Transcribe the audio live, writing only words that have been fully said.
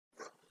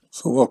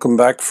So welcome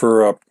back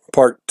for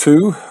part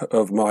 2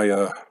 of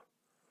my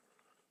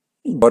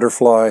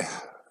butterfly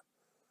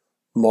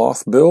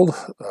moth build.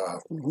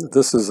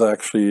 This is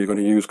actually going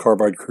to use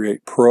Carbide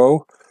Create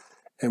Pro,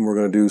 and we're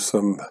going to do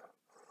some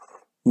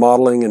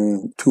modeling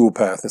and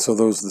toolpath. And so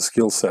those are the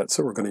skill sets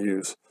that we're going to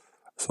use.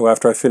 So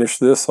after I finish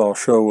this, I'll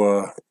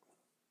show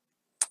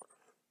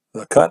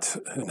the cut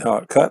and how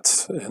it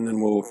cuts, and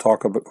then we'll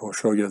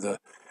show you the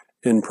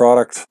end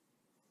product.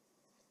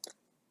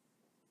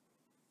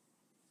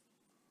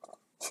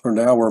 So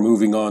now we're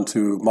moving on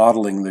to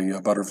modeling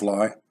the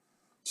butterfly.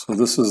 So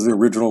this is the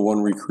original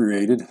one we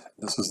created.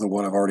 This is the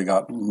one I've already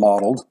got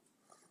modeled.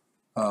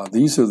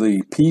 These are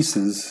the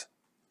pieces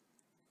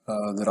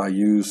that I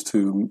use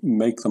to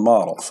make the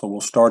model. So we'll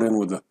start in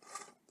with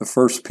the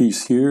first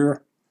piece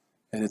here,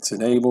 and it's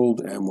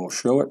enabled, and we'll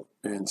show it.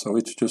 And so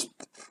it just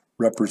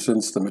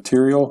represents the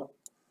material.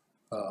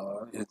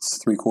 It's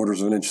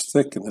 3/4 of an inch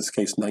thick, in this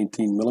case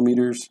 19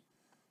 millimeters,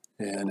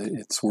 and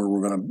it's where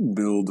we're going to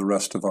build the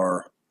rest of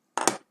our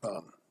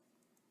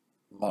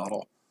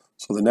model.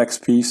 So the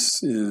next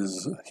piece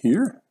is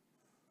here.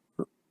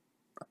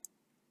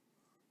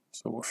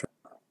 So we'll show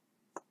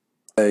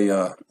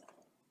a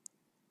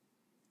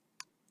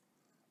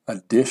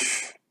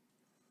dish.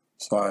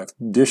 So I've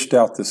dished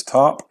out this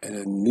top,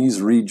 and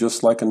these read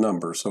just like a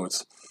number. So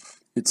it's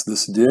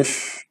this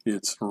dish.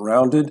 It's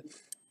rounded.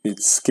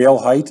 It's scale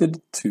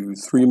heighted to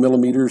 3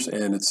 millimeters,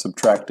 and it's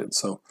subtracted.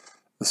 So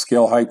the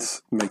scale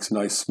height makes a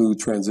nice smooth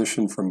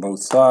transition from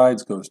both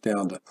sides, goes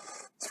down to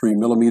 3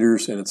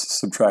 millimeters, and it's a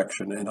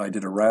subtraction. And I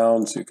did a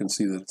round, so you can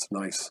see that it's a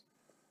nice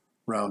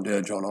round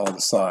edge on all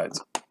the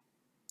sides.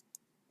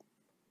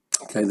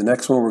 Okay, the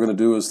next one we're going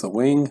to do is the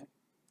wing.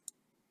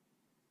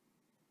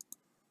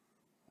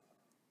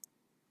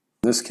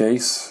 In this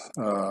case,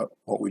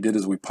 what we did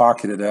is we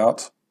pocketed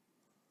out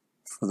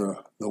for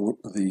the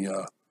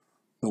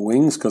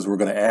wings, because we're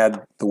going to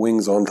add the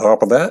wings on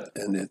top of that.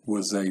 And it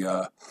was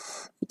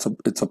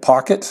it's a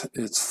pocket.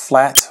 It's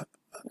flat,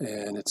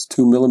 and it's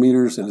 2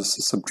 millimeters, and it's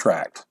a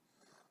subtract.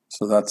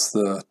 So that's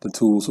the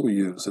tools that we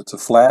use. It's a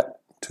flat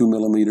 2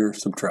 millimeter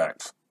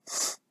subtract.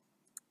 So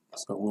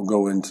we'll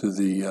go into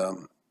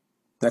the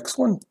next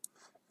one, and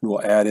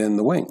we'll add in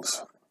the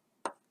wings.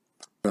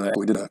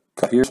 We did a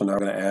cut here, so now we're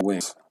going to add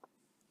wings.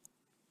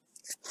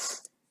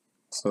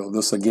 So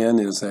this again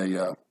is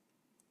the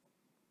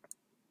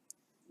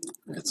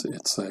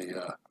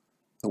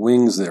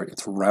wings there.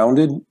 It's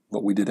rounded,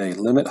 but we did a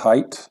limit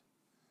height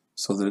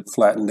so that it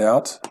flattened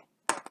out,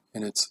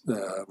 and it's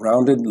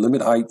rounded,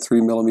 limit height, 3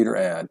 millimeter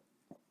add,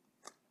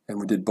 and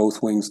we did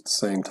both wings at the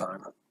same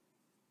time.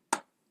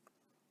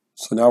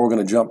 So now we're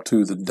going to jump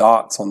to the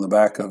dots on the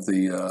back of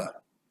the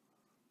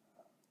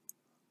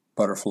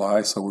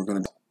butterfly. So we're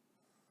going to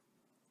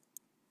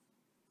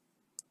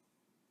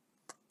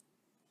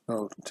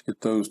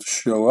get those to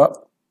show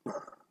up.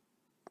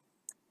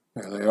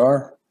 There they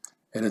are.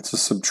 And it's a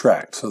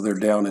subtract, so they're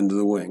down into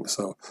the wing.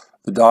 So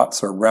the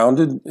dots are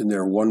rounded, and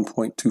they're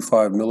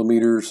 1.25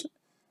 millimeters,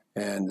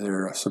 and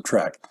they're a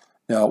subtract.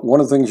 Now, one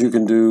of the things you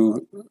can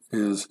do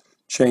is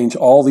change,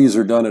 all these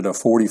are done at a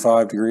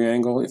 45-degree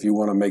angle. If you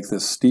want to make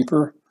this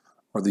steeper,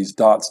 or these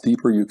dots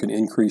deeper, you can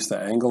increase the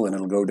angle, and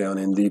it'll go down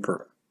in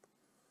deeper.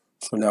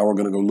 So now we're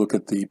going to go look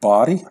at the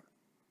body.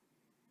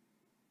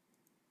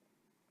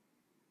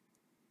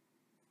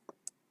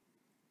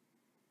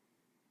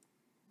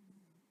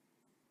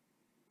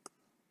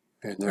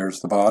 And there's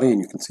the body, and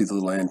you can see the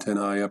little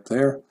antennae up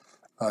there.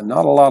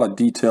 Not a lot of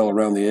detail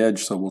around the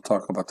edge, so we'll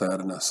talk about that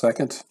in a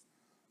second.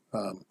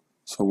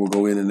 So we'll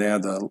go in and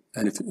add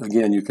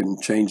again, you can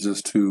change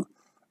this to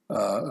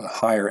a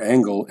higher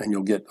angle, and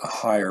you'll get a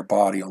higher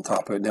body on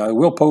top of it. Now, it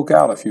will poke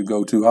out if you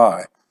go too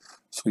high,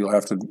 so you'll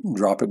have to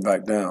drop it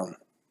back down.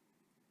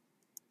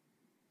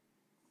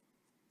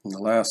 And the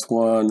last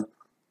one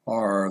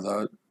are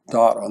the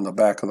dot on the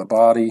back of the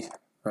body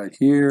right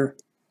here,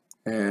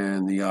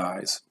 and the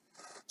eyes.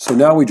 So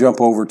now we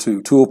jump over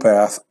to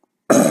toolpath,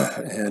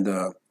 and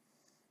I'm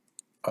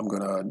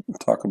going to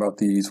talk about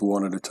these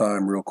one at a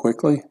time real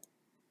quickly.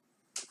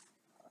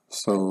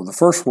 So the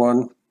first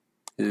one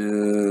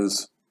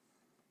is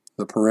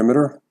the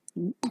perimeter,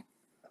 and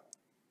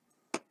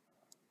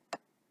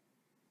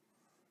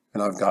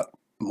I've got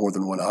more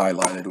than one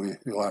highlighted.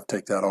 You'll have to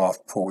take that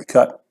off before we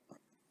cut.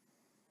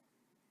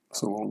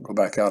 So we'll go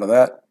back out of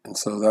that, and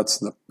so that's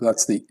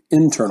the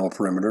internal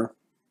perimeter.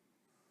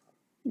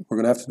 We're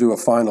going to have to do a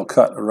final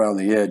cut around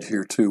the edge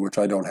here too, which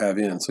I don't have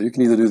in. So you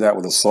can either do that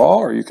with a saw,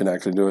 or you can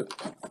actually do it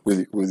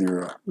with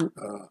your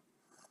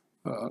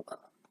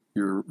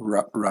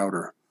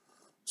router.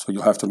 So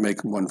you'll have to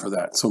make one for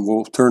that. So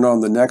we'll turn on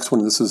the next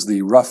one. This is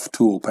the rough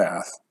tool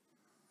path.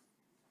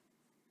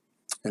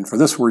 And for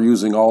this, we're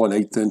using all an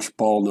 1/8 inch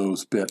ball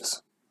nose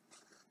bits.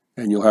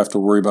 And you'll have to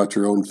worry about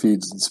your own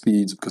feeds and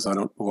speeds, because I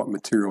don't know what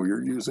material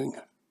you're using.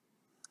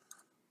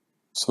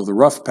 So the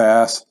rough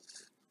pass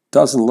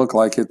doesn't look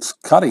like it's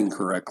cutting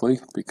correctly,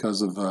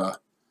 because of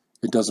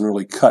it doesn't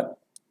really cut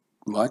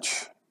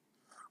much.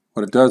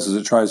 What it does is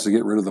it tries to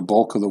get rid of the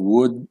bulk of the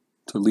wood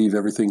to leave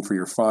everything for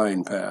your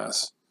fine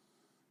pass.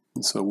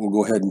 And so we'll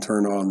go ahead and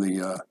turn on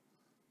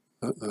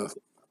the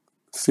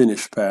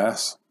finish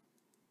pass.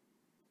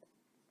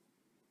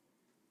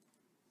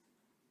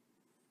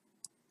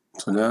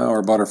 So now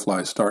our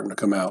butterfly is starting to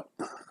come out.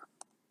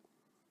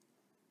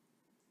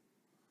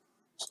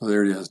 So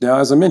there it is. Now,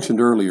 as I mentioned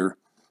earlier,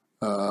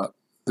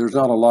 there's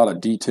not a lot of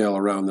detail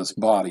around this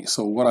body.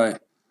 So what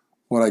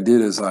I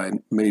did is I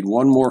made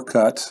one more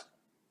cut.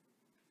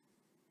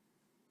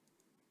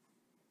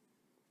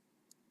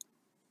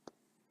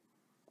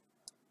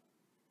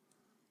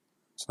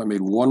 So I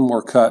made one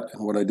more cut,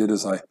 and what I did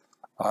is I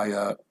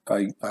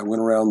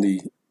went around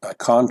I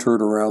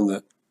contoured around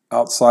the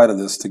outside of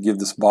this to give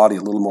this body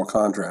a little more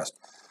contrast.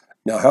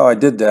 Now, how I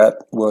did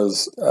that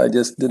was I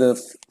just did a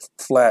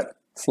flat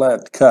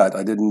cut.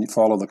 I didn't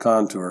follow the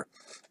contour,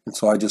 and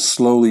so I just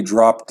slowly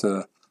dropped.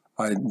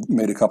 I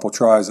made a couple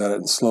tries at it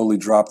and slowly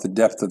dropped the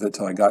depth of it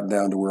till I got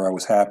down to where I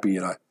was happy,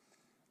 and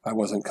I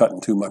wasn't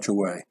cutting too much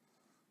away.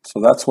 So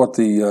that's what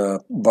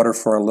the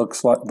butterfly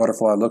looks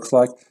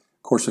like.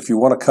 Of course, if you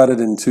want to cut it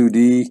in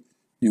 2D,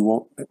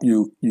 you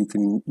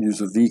can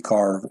use a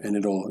V-carve, and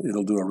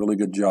it'll do a really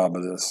good job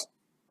of this.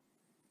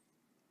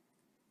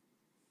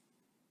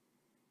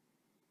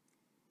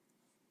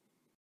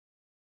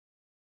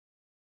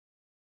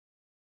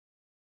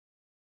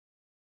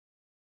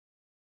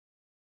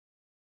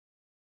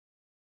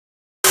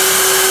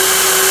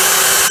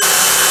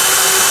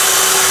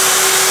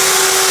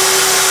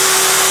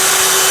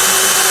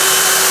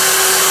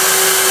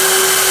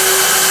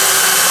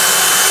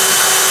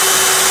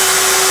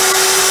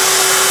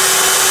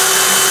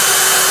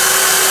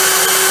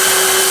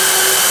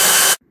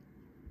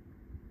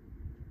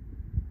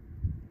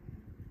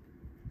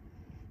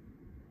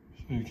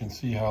 So you can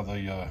see how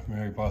the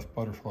Mary Beth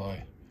butterfly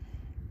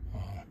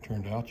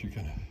turned out.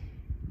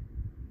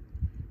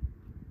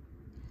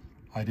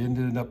 I didn't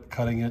end up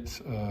cutting it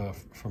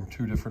from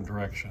two different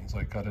directions.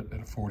 I cut it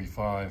at a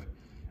 45,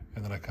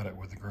 and then I cut it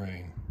with the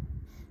grain.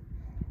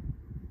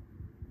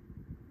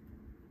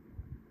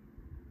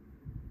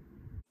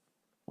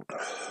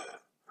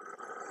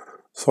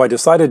 So I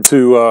decided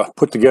to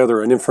put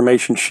together an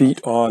information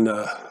sheet on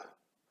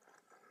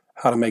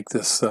how to make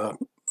this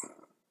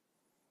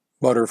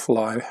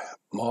butterfly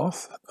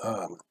moth.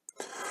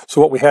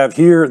 So what we have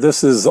here,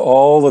 this is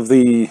all of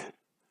the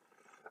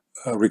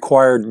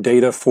required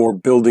data for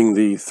building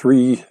the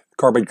 3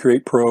 Carbide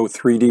Create Pro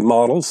 3D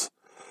models.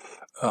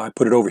 I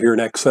put it over here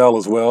in Excel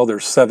as well.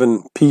 There's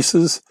 7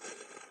 pieces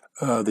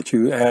that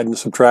you add and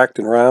subtract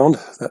and round.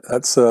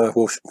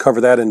 We'll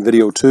cover that in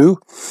video 2,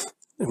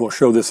 and we'll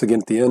show this again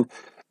at the end.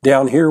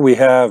 Down here we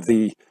have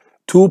the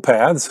tool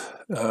paths.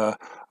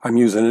 I'm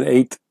using an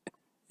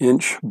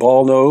 8-inch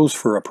ball nose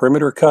for a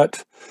perimeter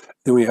cut.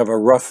 Then we have a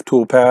rough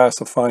tool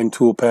path, a fine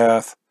tool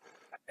path,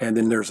 and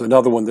then there's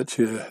another one that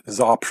is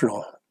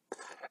optional.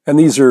 And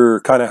these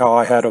are kind of how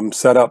I had them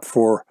set up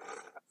for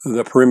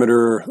the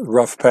perimeter,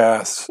 rough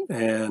pass,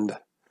 and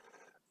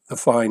the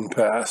final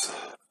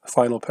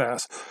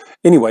pass.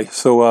 Anyway,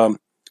 so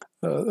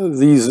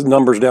these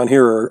numbers down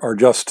here are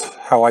just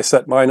how I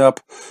set mine up.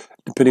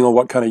 Depending on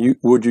what kind of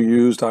wood you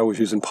used, I was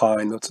using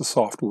pine. That's a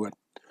soft wood.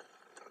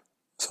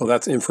 So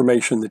that's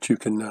information that you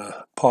can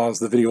pause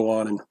the video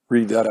on and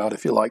read that out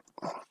if you like.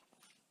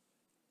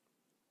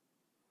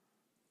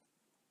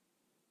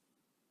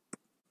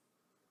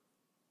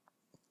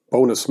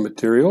 Bonus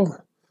material.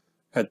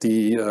 At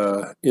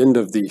the end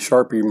of the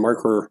Sharpie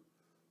marker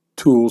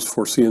tools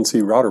for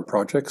CNC router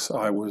projects,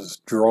 I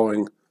was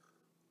drawing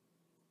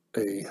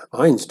a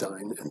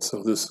Einstein, and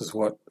so this is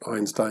what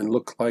Einstein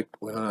looked like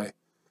when I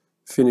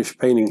finished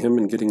painting him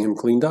and getting him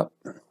cleaned up.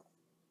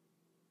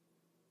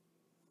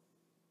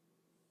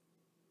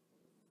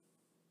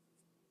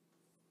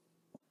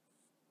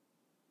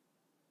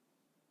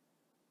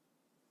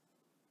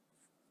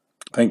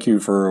 Thank you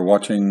for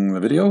watching the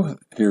video.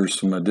 Here's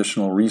some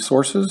additional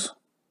resources.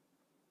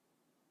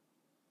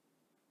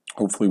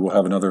 Hopefully we'll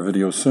have another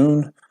video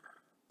soon.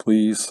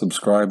 Please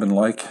subscribe and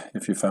like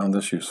if you found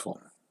this useful.